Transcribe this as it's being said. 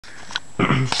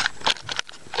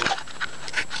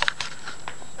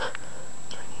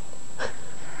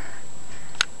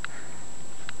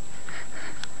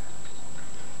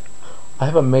I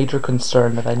have a major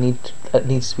concern that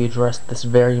needs to be addressed this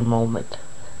very moment.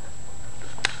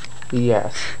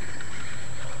 Yes.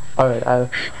 Alright,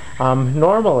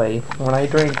 normally, when I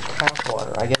drink tap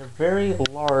water, I get a very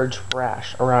large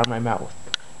rash around my mouth.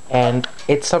 And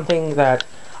it's something that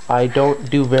I don't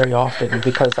do very often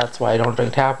because that's why I don't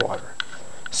drink tap water.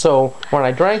 So, when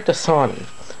I drank Dasani,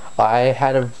 I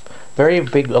had a very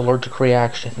big allergic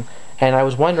reaction, and I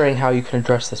was wondering how you can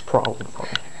address this problem for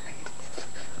me.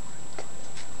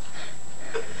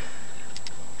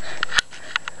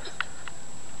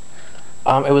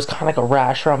 It was kind of like a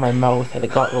rash around my mouth, and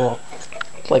it got little,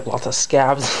 like, lots of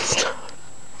scabs and stuff.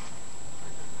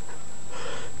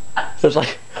 There's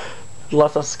like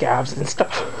lots of scabs and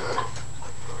stuff.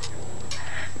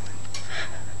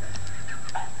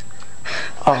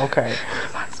 Oh, okay.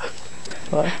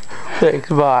 Thanks,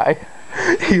 bye.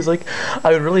 He's like,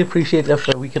 I would really appreciate it if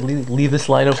we could leave this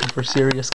line open for serious